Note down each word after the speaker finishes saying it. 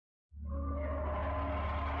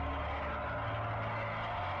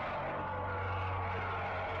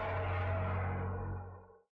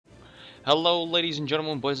Hello ladies and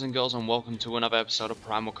gentlemen, boys and girls, and welcome to another episode of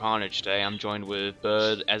Primal Carnage. Today I'm joined with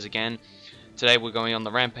Bird as again. Today we're going on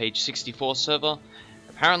the Rampage 64 server.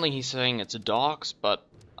 Apparently he's saying it's a Darks, but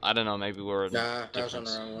I don't know, maybe we're in Nah, I was on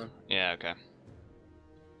difference. the wrong one. Yeah, okay.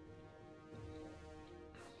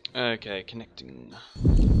 Okay, connecting.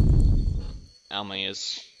 Almy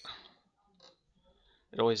is...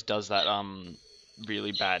 It always does that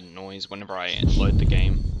really bad noise whenever I load the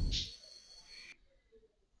game.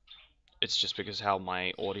 It's just because how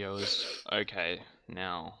my audio is. Okay,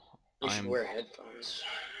 now You should wear headphones.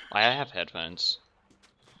 I have headphones.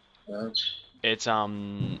 It's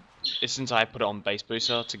since I put it on bass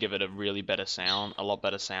booster to give it a really better sound, a lot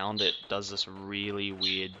better sound. It does this really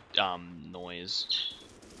weird noise.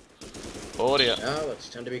 Audio. Oh, it's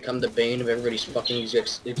time to become the bane of everybody's fucking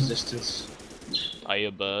existence. Are you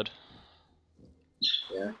a bird?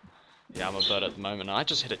 Yeah. Yeah, I'm a bird at the moment. I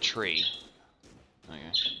just hit a tree.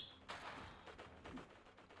 Okay.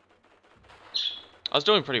 I was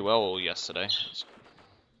doing pretty well yesterday.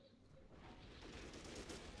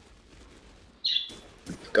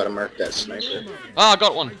 Gotta mark that sniper. Ah, I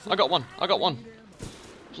got one! I got one! I got one!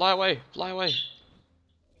 Fly away! Fly away!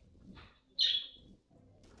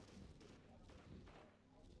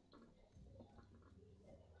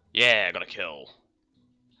 Yeah, I got a kill.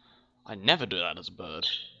 I never do that as a bird.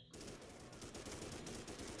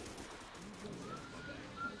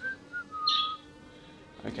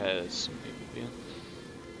 Okay, there's some people here.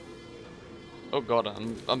 Oh god,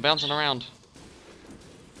 I'm bouncing around.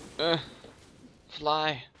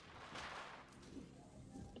 Fly.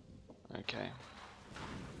 Okay.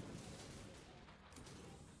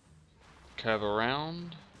 Curve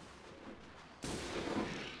around.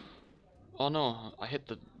 Oh no, I hit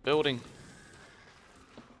the building.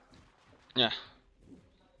 Yeah.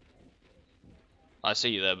 I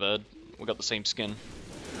see you there, bird. We got the same skin.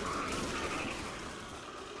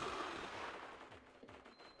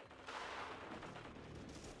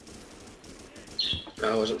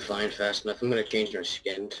 I wasn't flying fast enough. I'm gonna change my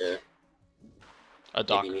skin to A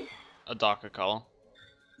darker color.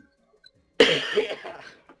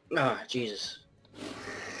 Ah, Jesus.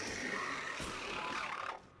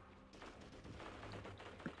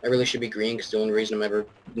 I really should be green because the only reason I ever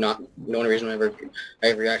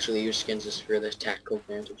actually use skins is for this tactical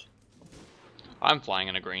advantage. I'm flying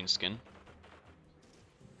in a green skin.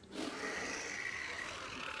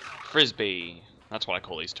 Frisbee. That's what I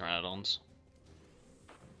call these pteranodons.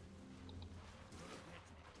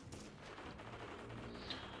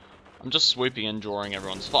 I'm just swooping and drawing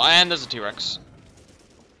everyone's fire. And there's a T-Rex.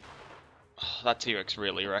 That T-Rex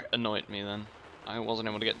really annoyed me then. I wasn't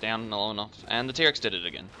able to get down low enough. And the T-Rex did it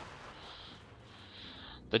again.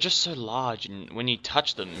 They're just so large, and when you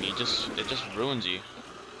touch them, it just ruins you.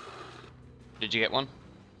 Did you get one?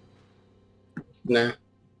 Nah.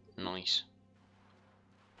 Nice.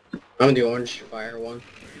 I'm the orange fire one.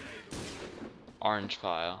 Orange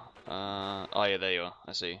fire. Oh yeah, there you are.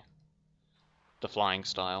 I see. The flying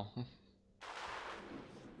style.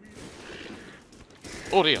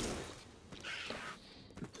 Oh dear.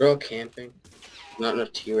 They're all camping. Not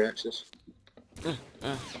enough T-Rexes.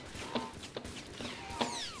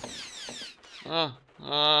 That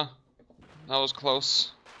was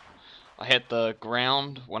close. I hit the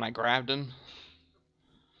ground when I grabbed him.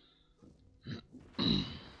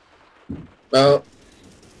 Well,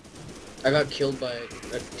 I got killed by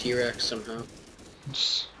a T-Rex somehow.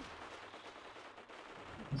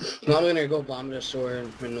 Well, I'm gonna go bomb this store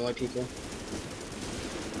and annoy people.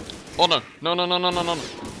 Oh no! No! No! No! No! No! No!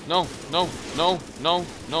 No! No! No! No!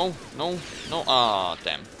 No! No! No! Ah,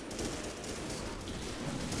 damn.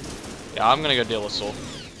 Yeah, I'm gonna go deal with Saw.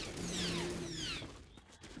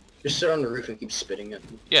 Just sit on the roof and keep spitting at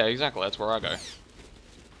them. Yeah, exactly. That's where I go.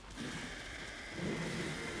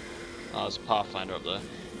 Oh, there's a Pathfinder up there.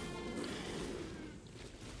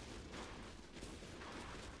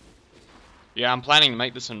 Yeah, I'm planning to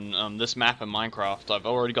make this in this map in Minecraft. I've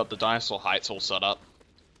already got the dinosaur heights all set up.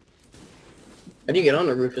 How do you get on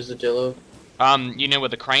the roof as a Dillo? You know where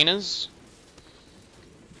the crane is?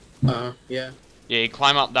 Yeah. Yeah, you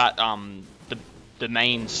climb up that the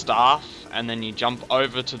main staff, and then you jump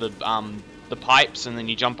over to the pipes, and then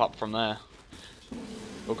you jump up from there.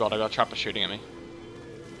 Oh god, I got a trapper shooting at me.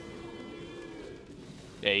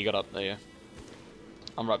 Yeah, you got up there. Yeah.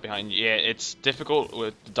 I'm right behind you. Yeah, it's difficult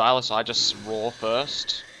with the dialer, so I just roar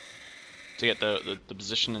first to get the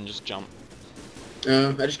position and just jump.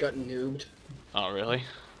 I just got noobed. Oh really?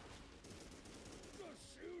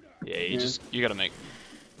 Yeah, you gotta make.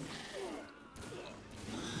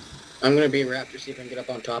 I'm gonna be a raptor, see if I can get up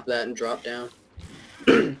on top of that and drop down.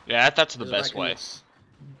 Yeah, that's the best way.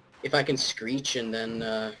 if I can screech and then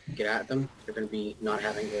get at them, they're going to be not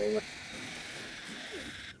having very much.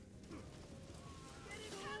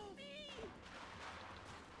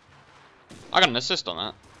 I got an assist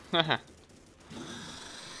on that.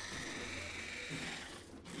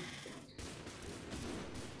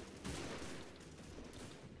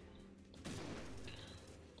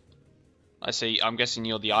 I see. I'm guessing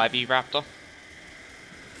you're the Ivy Raptor.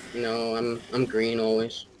 No, I'm green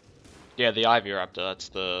always. Yeah, the Ivy Raptor. That's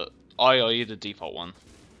the. Oh, you're the default one.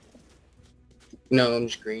 No, I'm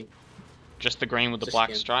just green. Just the green with the It's a black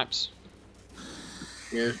skin. stripes.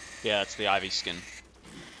 Yeah. Yeah, that's the Ivy skin.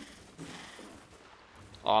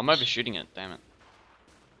 Oh, I'm overshooting it. Damn it.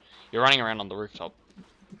 You're running around on the rooftop.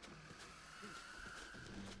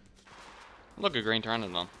 Look, a green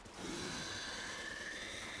pteranodon.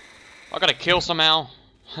 I gotta kill somehow.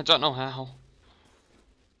 I don't know how.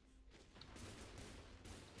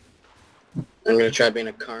 I'm gonna try being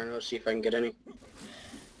a Carno, see if I can get any.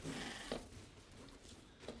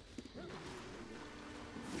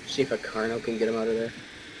 See if a Carno can get him out of there.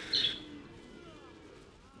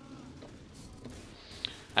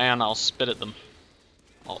 Hang on, I'll spit at them.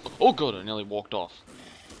 Oh god, I nearly walked off.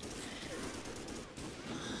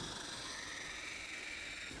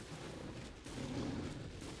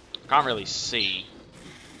 Can't really see.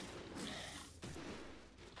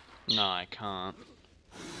 No, I can't.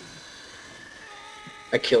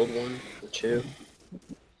 I killed one or two.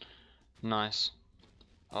 Nice.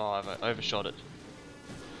 Oh, I've overshot it.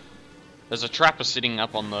 There's a trapper sitting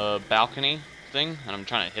up on the balcony thing, and I'm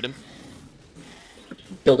trying to hit him.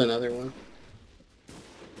 Killed another one.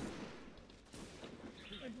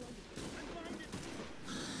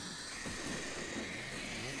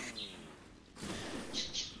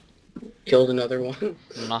 Killed another one.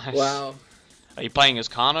 Nice. Wow. Are you playing as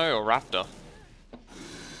Carno or Raptor?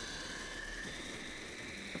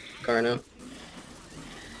 Carno.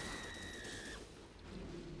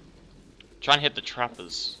 Try and hit the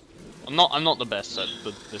trappers. I'm not the best at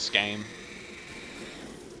this game.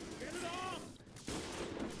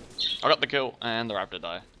 I got the kill and the raptor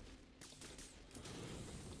died.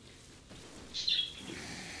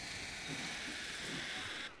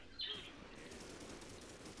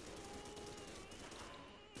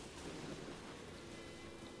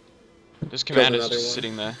 This commander's just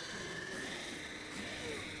sitting there.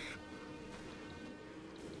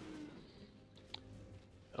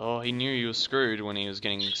 Oh, he knew he was screwed when he was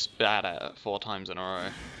getting spat at 4 times in a row.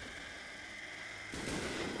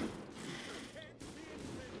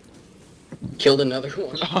 Killed another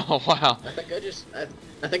one. Oh wow!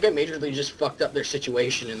 I think I majorly just fucked up their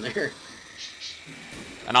situation in there.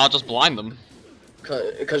 And I'll just blind them.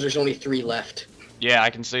 Because there's only 3 left. Yeah,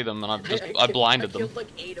 I can see them, and I blinded them. I killed like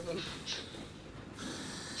 8 of them.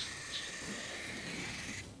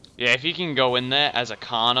 Yeah, if you can go in there as a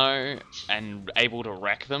Carno and able to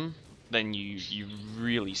wreck them, then you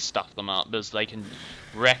really stuff them up, because they can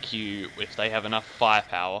wreck you if they have enough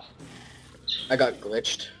firepower. I got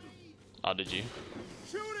glitched. Oh, did you?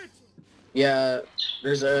 Yeah,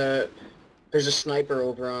 there's a sniper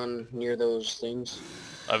over on near those things.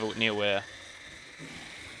 Over near where?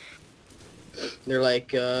 They're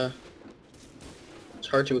like it's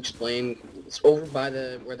hard to explain. It's over by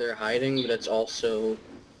where they're hiding, but it's also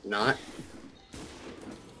not.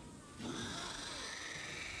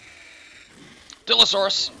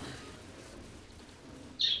 Dillosaurus!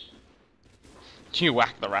 You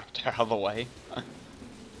whack the raptor out of the way.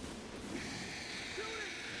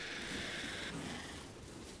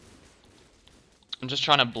 I'm just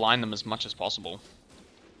trying to blind them as much as possible.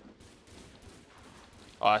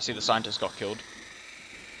 Oh, I see the scientist got killed.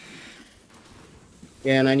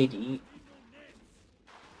 Yeah, and I need to eat.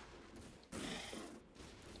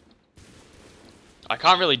 I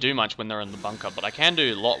can't really do much when they're in the bunker, but I can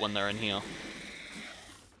do a lot when they're in here.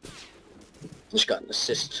 Just got an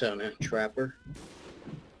assist on a trapper.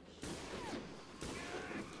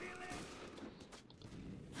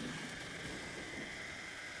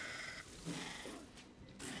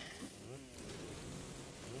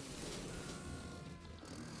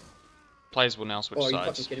 Players will now switch Oh, are you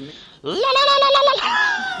sides. fucking kidding me? La la la la la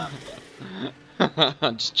la!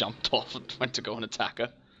 I just jumped off and went to go and attack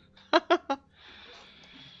her.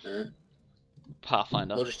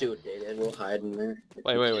 Pathfinder. We'll just do it, David. We'll hide in there.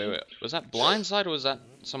 Wait. Was that blindside or was that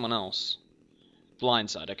someone else?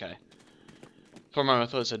 Blindside, okay. For a moment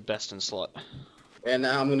I thought it said best in slot. And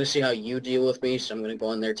now I'm gonna see how you deal with me, so I'm gonna go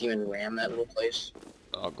on their team and ram that little place.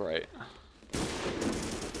 Oh, great.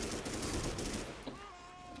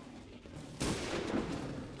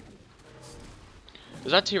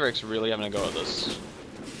 Is that T-Rex really having a go at this?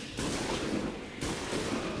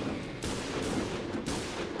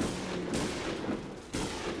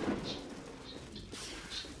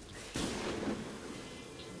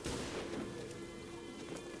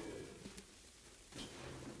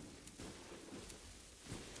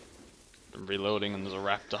 reloading and there's a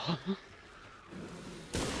raptor.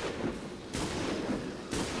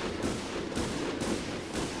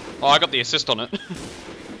 Oh, I got the assist on it.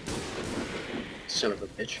 Son of a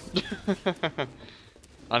bitch.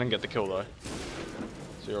 I didn't get the kill though.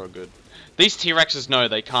 So you're all good. These T-Rexes know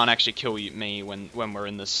they can't actually kill me when we're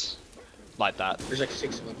in this like that. There's like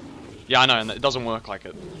 6 of them. Yeah, I know, and it doesn't work like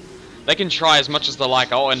it. They can try as much as they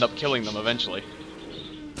like, I'll end up killing them eventually.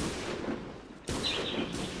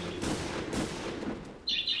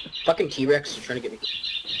 Fucking T-Rex are trying to get me.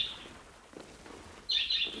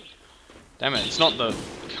 Damn it, it's not the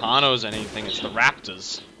Carnos or anything, it's the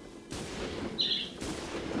Raptors.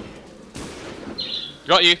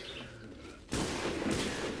 Got you.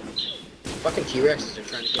 Fucking T-Rexes are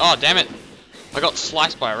trying to get Oh, me. damn it. I got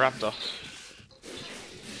sliced by a raptor.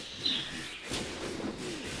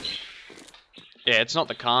 Yeah, it's not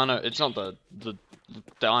the Carno, it's not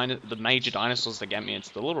the major dinosaurs that get me, it's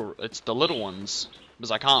the little ones. Because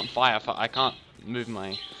I can't fire, I can't move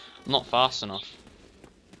my, I'm not fast enough.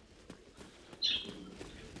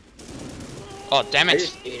 Oh, damn I it.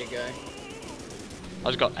 just ate a guy. I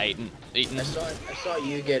just got eaten. I saw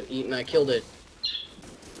you get eaten. I killed it.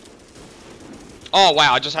 Oh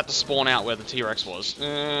wow, I just had to spawn out where the T-Rex was.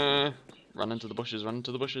 Run into the bushes, run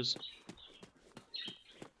into the bushes.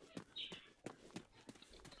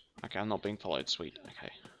 Okay, I'm not being followed, sweet.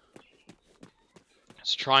 Okay.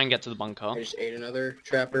 Let's try and get to the bunker. I just ate another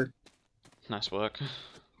trapper. Nice work.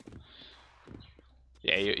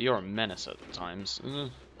 Yeah, you're a menace at times.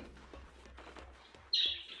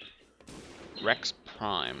 Rex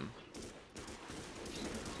Prime.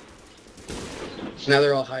 Now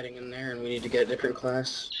they're all hiding in there, and we need to get a different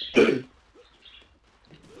class. The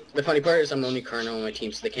funny part is I'm the only Carno on my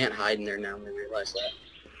team, so they can't hide in there now, and I realize that.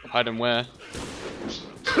 Hide in where?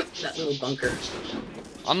 That little bunker.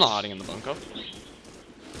 I'm not hiding in the bunker.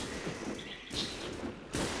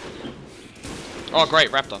 Oh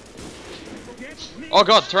great, raptor. Oh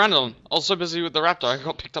god, Pteranodon. I was so busy with the raptor, I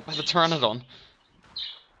got picked up by the Pteranodon.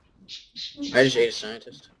 I just ate a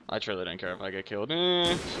scientist. I truly don't care if I get killed.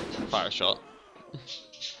 Fire a shot.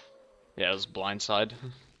 Yeah, it was blindside.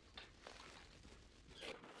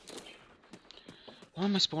 Why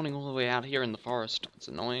am I spawning all the way out here in the forest? It's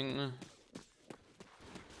annoying.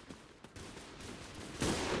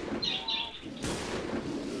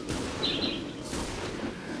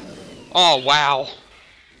 Oh, wow.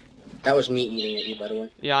 That was me eating at you, by the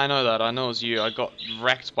way. Yeah, I know that. I know it was you. I got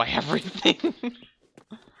wrecked by everything.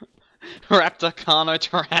 Raptor, Carno,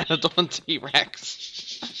 Pteranodon, T-Rex.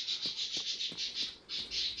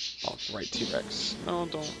 Oh, great, T-Rex. No,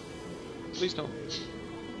 don't. Please don't.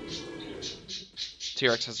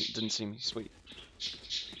 T-Rex didn't seem sweet.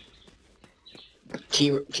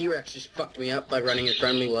 T-Rex just fucked me up by running in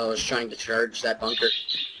front of me while I was trying to charge that bunker.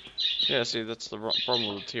 Yeah, see, that's the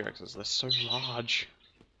problem with the T-Rexes. They're so large.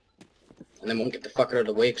 And then won't get the fuck out of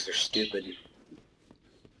the way because they're stupid.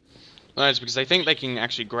 No, it's because they think they can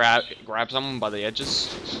actually grab someone by the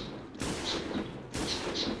edges.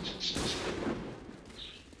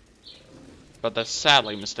 But they're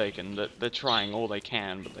sadly mistaken. That they're trying all they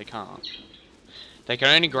can, but they can't. They can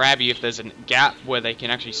only grab you if there's a gap where they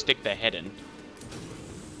can actually stick their head in.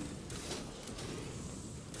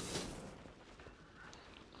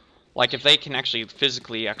 Like, if they can actually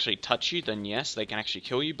physically touch you, then yes, they can actually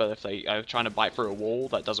kill you, but if they are trying to bite through a wall,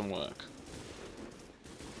 that doesn't work.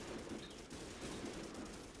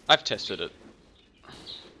 I've tested it.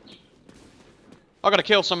 I gotta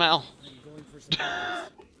kill somehow.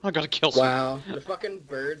 I gotta kill some. Wow, the fucking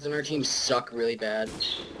birds in our team suck really bad.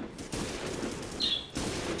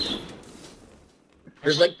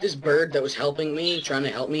 There's like this bird that was helping me, trying to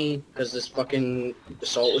help me, because this fucking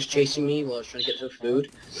assault was chasing me while I was trying to get to food.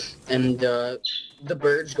 And the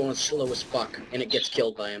bird's going slow as fuck, and it gets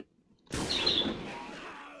killed by him.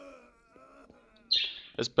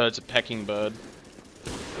 This bird's a pecking bird.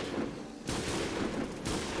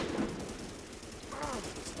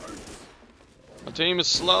 My team is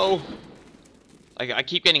slow. I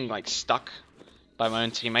keep getting like stuck by my own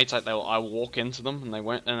teammates. Like I walk into them and they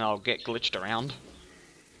won't, and I'll get glitched around.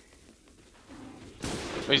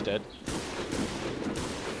 Oh, he's dead.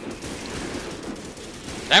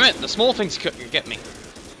 Damn it! The small things get me.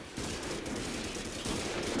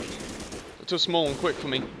 They're too small and quick for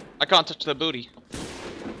me. I can't touch their booty.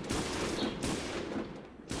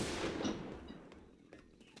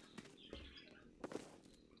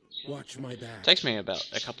 Watch my back. Takes me about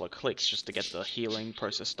a couple of clicks just to get the healing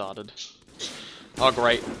process started. Oh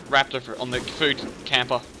great, raptor on the food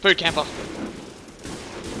camper. Food camper!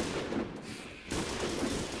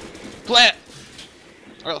 Flare!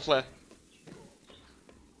 I got the flare.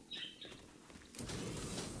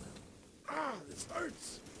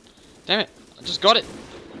 hurts. Damn it! I just got it.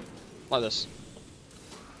 Like this.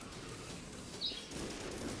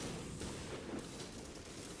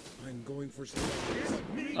 I'm going for supplies.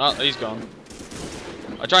 Oh, he's gone.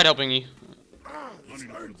 I tried helping you. This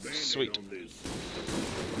hurts. Sweet.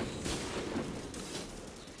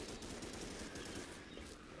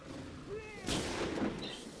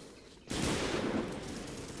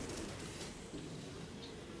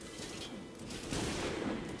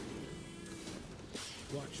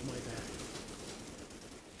 Watch my back.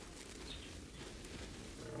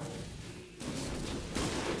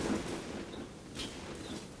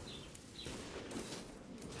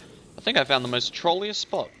 I think I found the most trolliest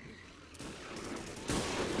spot.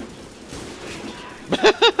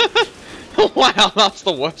 Wow, that's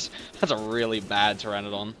the worst. That's a really bad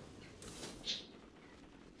Pteranodon.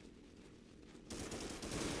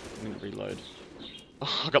 I'm gonna reload.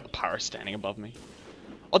 Oh, I got the pyro standing above me.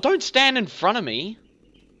 Oh, don't stand in front of me!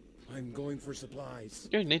 I'm going for supplies.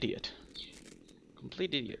 You're an idiot.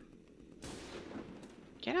 Complete idiot.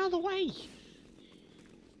 Get out of the way!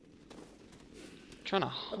 I'm trying to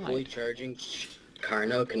A fully hide. charging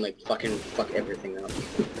Carno can like fucking fuck everything up.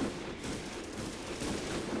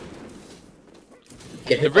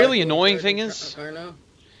 Get The hit by a really fully annoying charging thing is- Carno,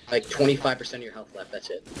 like 25% of your health left. That's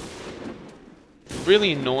it. The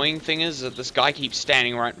really annoying thing is that this guy keeps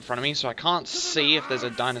standing right in front of me, so I can't see if there's a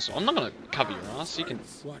dinosaur. I'm not gonna cover your ass, you can...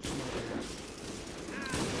 Watch my back.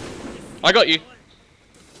 I got you!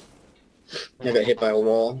 I got hit by a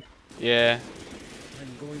wall. Yeah.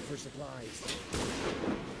 I'm going for supplies.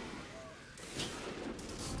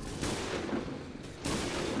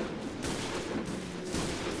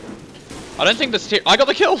 I don't think this I got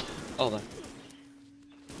the kill! Oh no.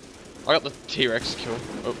 I got the T-Rex kill.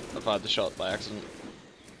 Oh, I fired the shot by accident.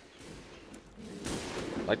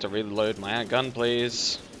 I'd like to reload my gun,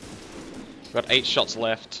 please. Got 8 shots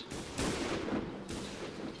left.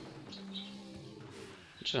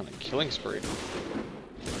 I'm just on a killing spree.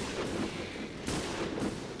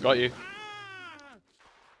 Got you.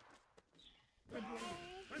 I'm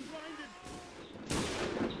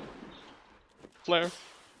blinded. Flare.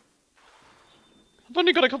 I've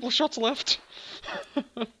only got a couple of shots left.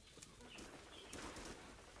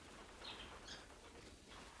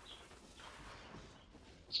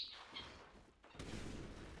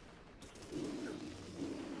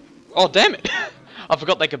 Oh, damn it! I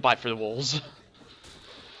forgot they could bite through the walls.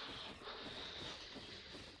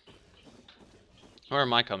 Where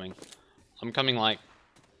am I coming? I'm coming like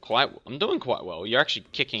I'm doing quite well. You're actually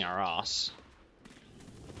kicking our ass.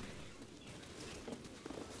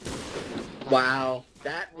 Wow,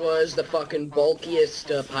 that was the fucking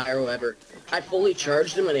bulkiest pyro ever. I fully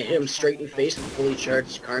charged him and I hit him straight in the face with fully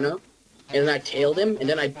charged Carno. And then I tailed him and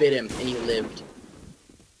then I bit him and he lived.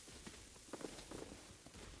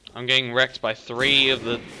 I'm getting wrecked by 3 of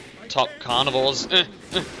the top carnivores.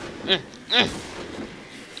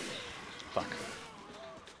 Fuck.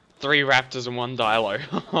 3 raptors and 1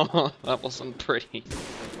 Dilo. That wasn't pretty.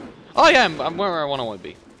 Oh yeah, I'm where I want to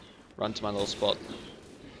be. Run to my little spot.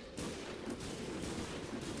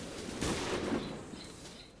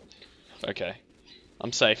 Okay.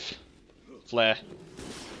 I'm safe. Flare.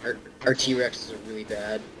 Our T-Rexes are really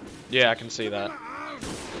bad. Yeah, I can see that.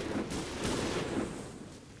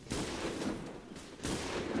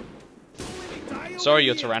 Sorry,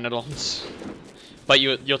 your Pteranodons. But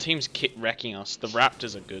your team's wrecking us. The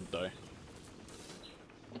Raptors are good, though.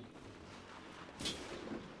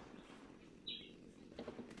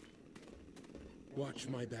 Watch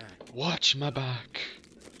my back. Watch my back.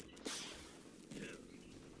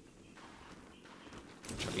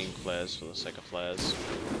 Chucking flares for the sake of flares.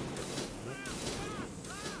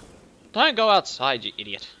 Don't go outside, you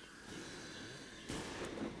idiot.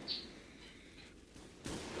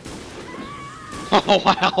 Oh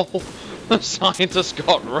wow! The scientist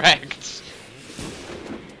got wrecked!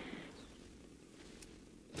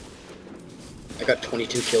 I got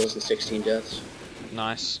 22 kills and 16 deaths.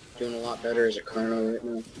 Nice. Doing a lot better as a Carno right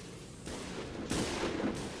now.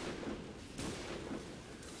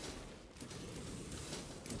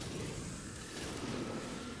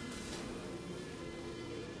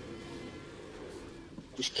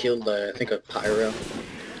 Just killed, I think, a Pyro.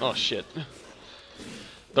 Oh shit.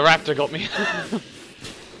 The raptor got me. I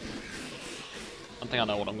think I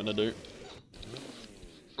know what I'm gonna do.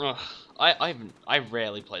 Ugh, I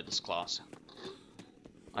rarely play this class.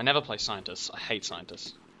 I never play scientists. I hate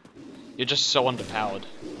scientists. You're just so underpowered.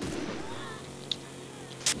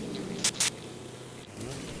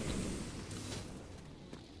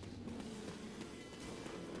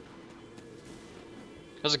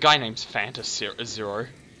 There's a guy named Fanta Zero.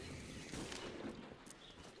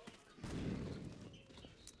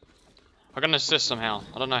 I can assist somehow.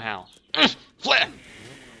 I don't know how. Flare!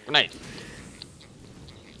 Grenade.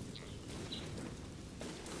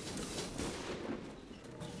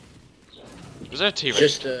 Was there a T-Rex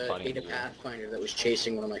Just fighting ate a the wall? Pathfinder that was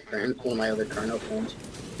chasing one of my other Carno friends.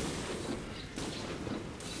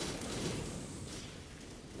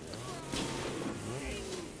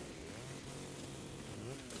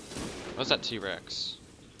 Where's that T-Rex?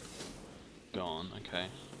 Gone, okay.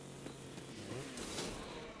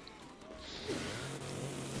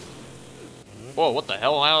 Whoa, what the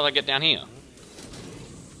hell? How did I get down here?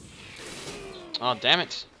 Oh, damn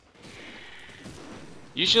it.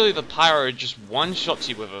 Usually the pyro just one-shots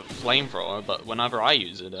you with a flamethrower, but whenever I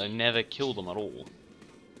use it, I never kill them at all.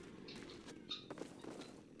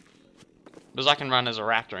 Because I can run as a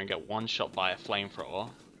raptor and get one-shot by a flamethrower,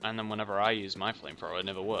 and then whenever I use my flamethrower, it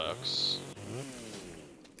never works.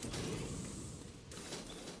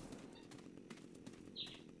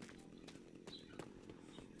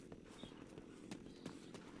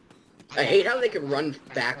 I hate how they can run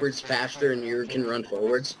backwards faster and you can run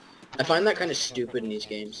forwards. I find that kind of stupid in these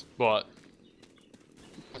games. What?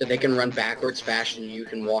 That they can run backwards faster and you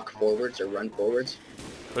can walk forwards or run forwards.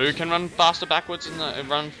 Who can run faster backwards and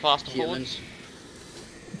run faster Humans.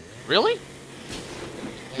 forwards? Really?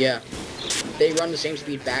 Yeah. They run the same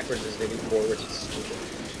speed backwards as they do forwards. It's stupid.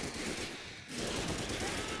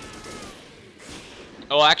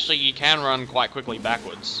 Oh, actually, you can run quite quickly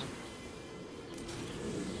backwards.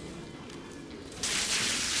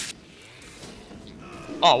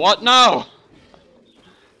 Oh, what? No!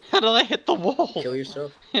 How did I hit the wall? Kill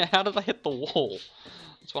yourself? Yeah, how did I hit the wall?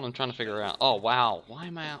 That's what I'm trying to figure out. Oh, wow. Why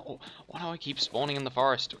am I out? Oh, why do I keep spawning in the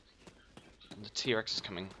forest? And the T-Rex is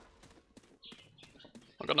coming.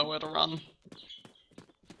 I got nowhere to run.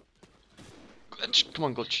 Glitch! Come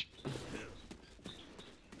on, Glitch.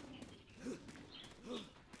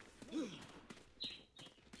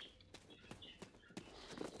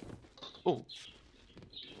 Oh.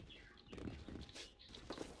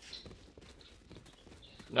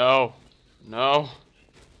 No. No.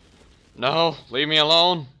 No. Leave me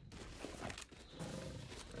alone.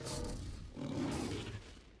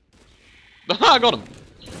 I got him.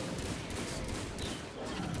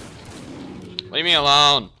 Leave me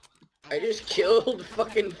alone. I just killed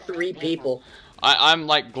fucking 3 people. I'm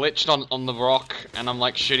like glitched on the rock, and I'm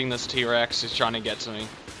like shooting this T-Rex who's trying to get to me.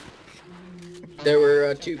 There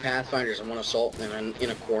were 2 Pathfinders and 1 Assault, and they were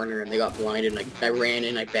in a corner, and they got blinded, and I ran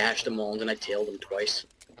in, I bashed them all, and then I tailed them twice.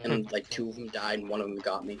 And like 2 of them died, and 1 of them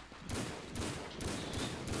got me.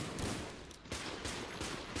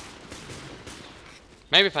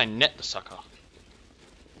 Maybe if I net the sucker.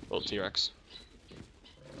 Little T-Rex.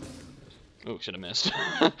 Oh, should have missed.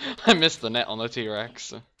 I missed the net on the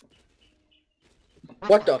T-Rex.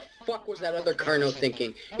 What the fuck was that other Carno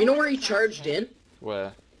thinking? You know where he charged in?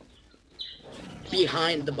 Where?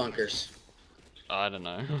 Behind the bunkers. I don't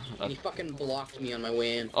know. And he fucking blocked me on my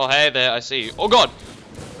way in. Oh, hey there, I see you. Oh, God!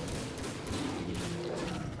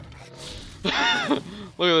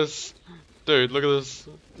 Look at this. Dude, look at this.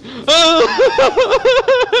 I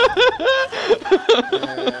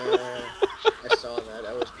saw that.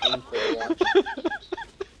 That was painful to watch.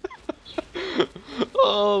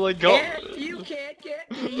 Oh my god. You can't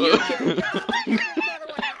get me. You can't get me.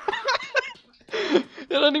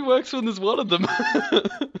 It only works when there's one of them.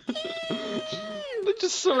 They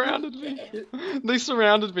just surrounded me. They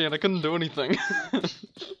surrounded me and I couldn't do anything.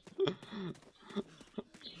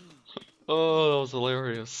 Oh, that was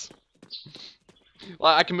hilarious.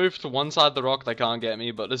 Like, I can move to one side of the rock, they can't get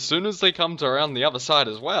me, but as soon as they come to around the other side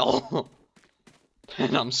as well,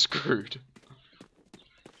 then I'm screwed.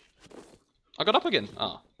 I got up again.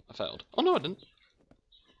 Ah, I failed. Oh no, I didn't.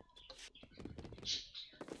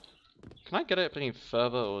 Can I get it any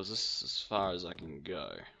further, or is this as far as I can go?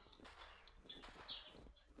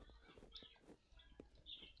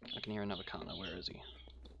 I can hear another Carno. Where is he?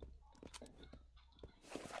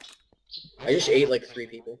 I just ate like 3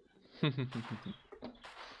 people.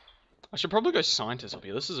 I should probably go scientist up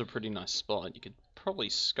here. This is a pretty nice spot. You could probably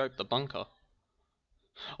scope the bunker.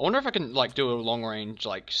 I wonder if I can like do a long range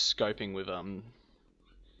like scoping with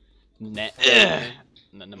net.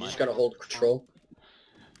 No, never You mind. just gotta hold control.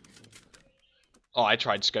 Oh, I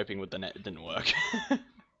tried scoping with the net. It didn't work.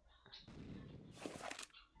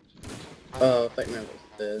 Fight man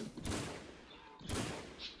with the...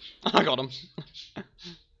 I got him.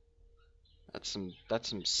 That's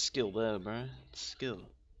some skill there, bro. Skill,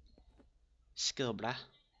 bruh.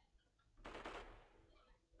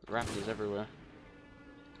 Raptors everywhere.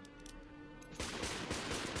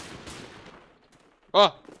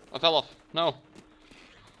 Oh, I fell off. No.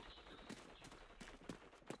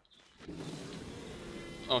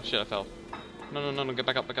 Oh shit, I fell. No, no, no, no, get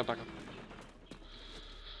back up, back up, back up.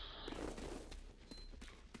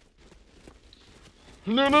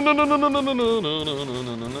 No, no, no, no, no, no, no, no, no, no,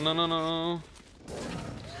 no, no, no, no, no, no.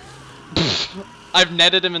 I've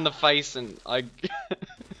netted him in the face and I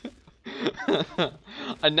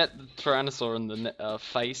I net the Tyrannosaur in the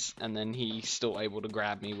face and then he's still able to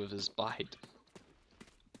grab me with his bite.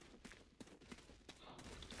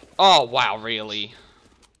 Oh wow, really?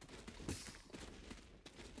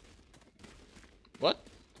 What?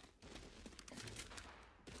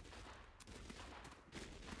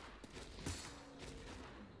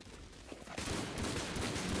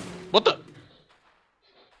 What the?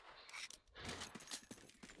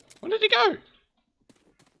 Where did he go?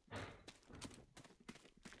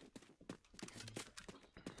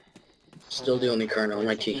 Still the only Carno on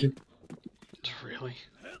my team. Really?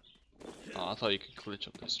 Oh, I thought you could glitch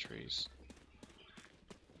up those trees.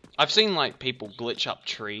 I've seen like people glitch up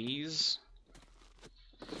trees.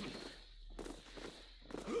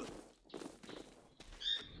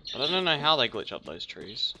 But I don't know how they glitch up those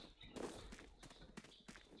trees.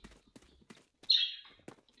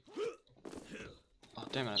 Oh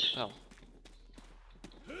damn it, I fell.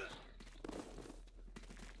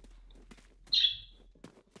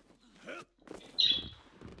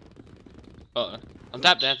 Uh-oh. I'm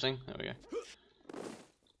tap dancing. There we go.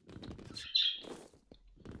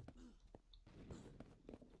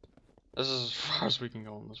 This is as far as we can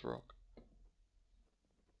go on this rock.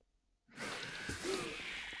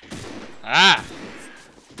 Ah!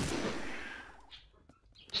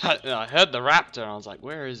 I heard the raptor and I was like,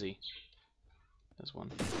 where is he? There's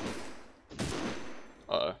one.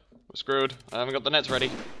 Uh-oh. We're screwed. I haven't got the nets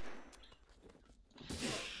ready.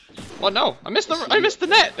 Oh no! I missed the net! I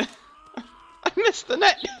missed the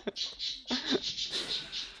net!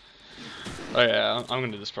 Oh yeah, I'm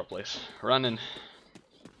gonna do this properly. Running.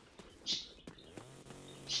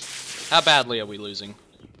 How badly are we losing?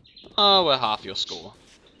 Oh, we're half your score.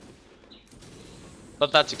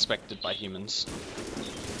 But that's expected by humans.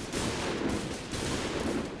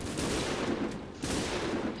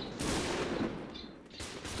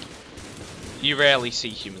 You rarely see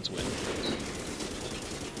humans win.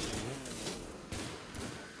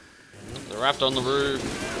 The raptor on the roof.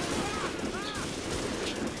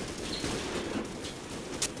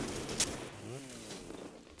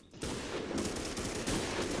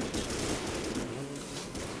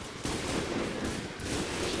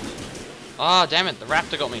 Ah, damn it, the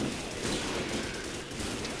raptor got me.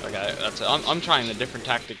 Okay, that's it. I'm trying a different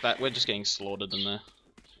tactic. That we're just getting slaughtered in there.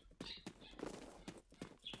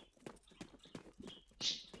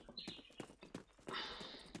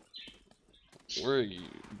 Where are you,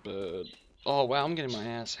 bird? Oh wow, I'm getting my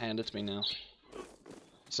ass handed to me now.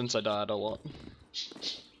 Since I died a lot.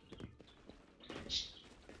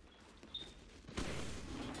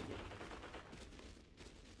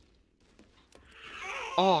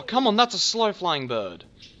 Oh, come on, that's a slow flying bird.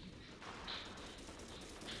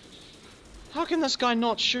 How can this guy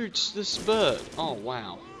not shoot this bird? Oh,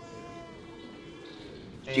 wow.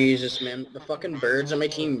 Jesus, man. The fucking birds on my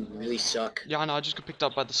team really suck. Yeah, I know, I just got picked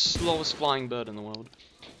up by the slowest flying bird in the world.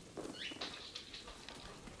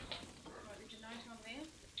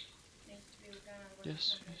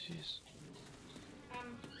 Yes, yes, yes.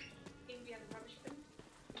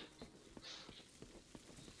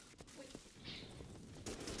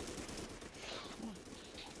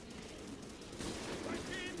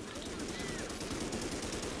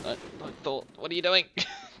 No, Thor, what are you doing?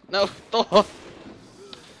 No, Thor!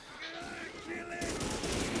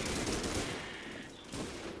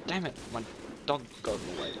 Damn it, my dog got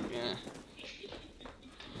away. Yeah.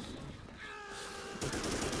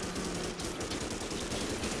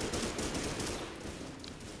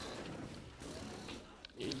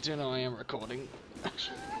 You do know I am recording.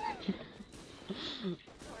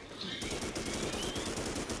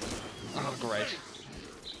 Oh, great.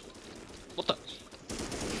 What the?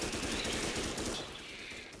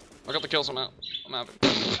 I got the kill somehow. I'm out of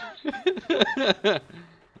it.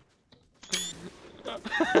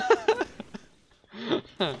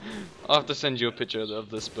 I'll have to send you a picture of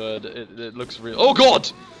this bird. It looks real. Oh god!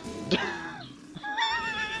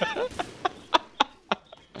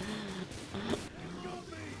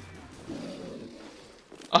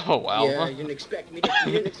 Oh wow. Yeah, you didn't expect me to,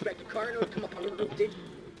 you didn't expect a Carno to come up on the roof, did you?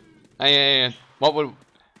 Hey, what would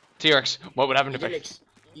T-Rex? What would happen if I?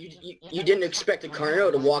 You didn't expect a Carno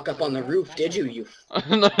to walk up on the roof, did you? You.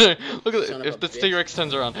 No, no, look at it. If this T-Rex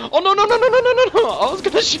turns around. Oh no no no no no no no no! I was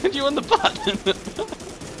gonna shoot you in the butt.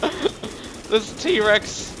 This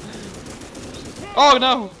T-Rex. Oh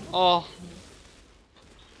no! Oh.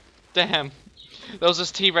 Damn. There was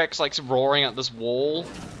this T-Rex like roaring at this wall,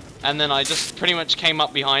 and then I just pretty much came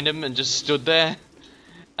up behind him and just stood there.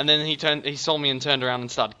 And then he saw me and turned around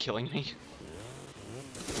and started killing me.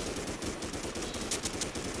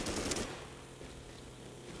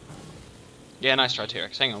 Yeah, nice try,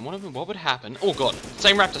 T-Rex. Hang on, what would happen? Oh god,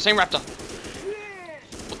 same raptor, same raptor!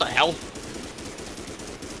 What the hell?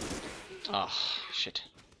 Ah, shit.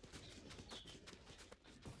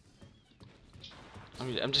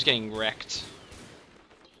 I'm just getting wrecked.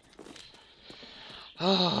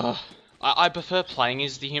 I prefer playing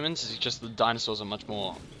as the humans, it's just the dinosaurs are much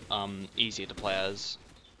more easier to play as.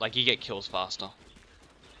 Like, you get kills faster.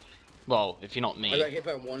 Well, if you're not me. I got hit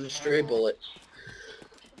by one stray bullet.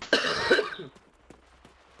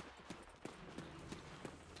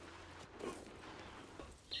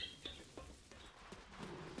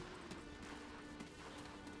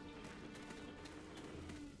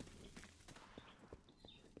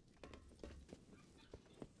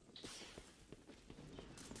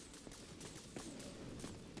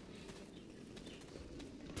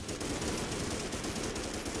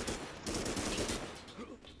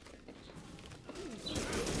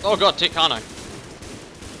 Oh god, Tikano.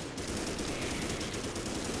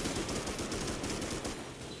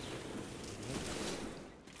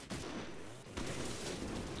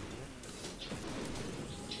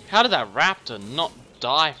 How did that raptor not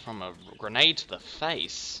die from a grenade to the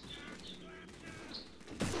face?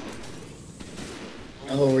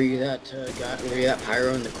 Oh, were you that guy? Were you that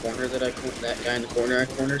pyro in the corner that that guy in the corner I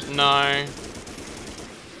cornered? No.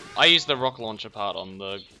 I used the rocket launcher part on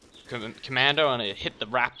the commando and it hit the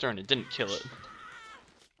raptor and it didn't kill it.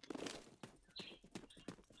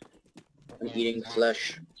 I'm eating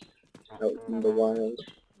flesh out in the wild.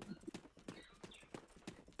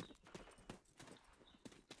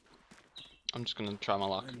 I'm just gonna try my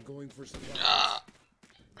luck. I'm going for supplies. Ah.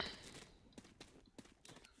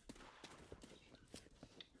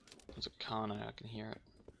 There's a Kano, I can hear it.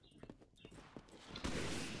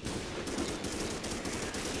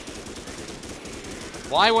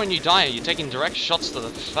 Why won't you die? You're taking direct shots to the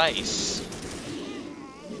face.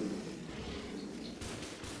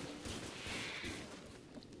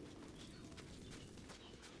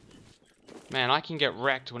 Man, I can get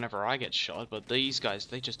wrecked whenever I get shot, but these guys,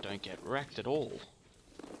 they just don't get wrecked at all.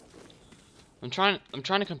 I'm trying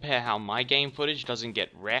to compare how my game footage doesn't get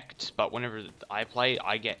wrecked, but whenever I play,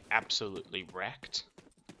 I get absolutely wrecked.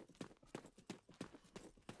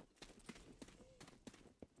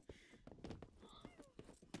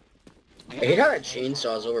 I hate how that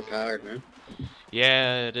chainsaw is overpowered, man.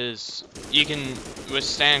 Yeah, it is. You can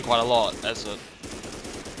withstand quite a lot as a...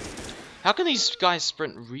 How can these guys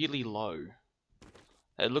sprint really low?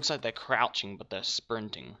 It looks like they're crouching, but they're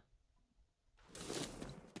sprinting.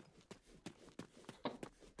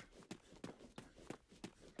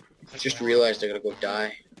 I just realized I gotta go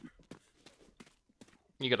die.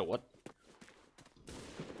 You gotta what?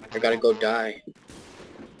 I gotta go die.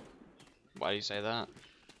 Why do you say that?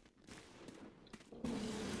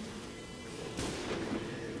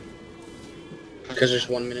 Because there's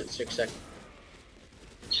 1 minute 6 seconds.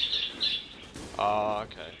 Oh,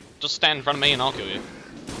 okay. Just stand in front of me and I'll kill you.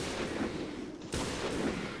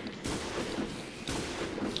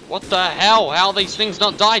 What the hell? How are these things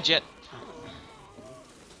not died yet?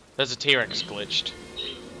 There's a T-Rex glitched.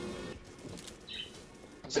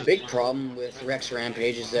 The big problem with Rex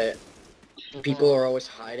Rampage is that people are always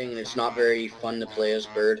hiding and it's not very fun to play as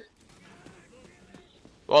Bird.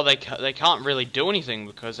 Well, they can't really do anything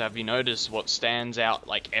because have you noticed what stands out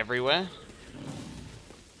like everywhere?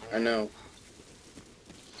 I know.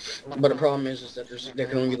 But the problem is that there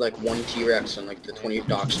can only be like one T-Rex on like the 20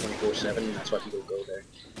 docks 24/7, and that's why people go there.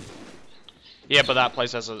 Yeah, but that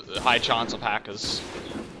place has a high chance of hackers.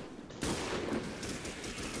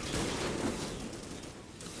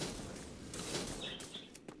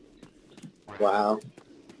 Wow.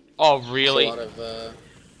 Oh, really? That's a lot of,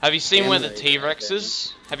 Have you seen where the ammo T-Rex there.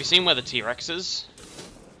 is? Have you seen where the T-Rex is?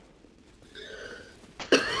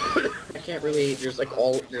 I can't really. There's like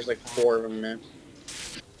 4 of them, man.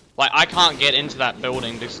 Like, I can't get into that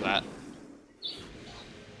building because of that.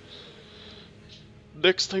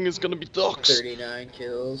 Next thing is gonna be docks. 39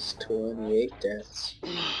 kills, 28 deaths,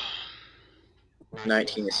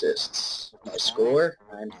 19 assists. My score,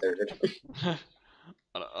 I'm third.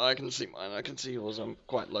 I can see mine. I can see yours. I'm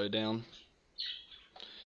quite low down.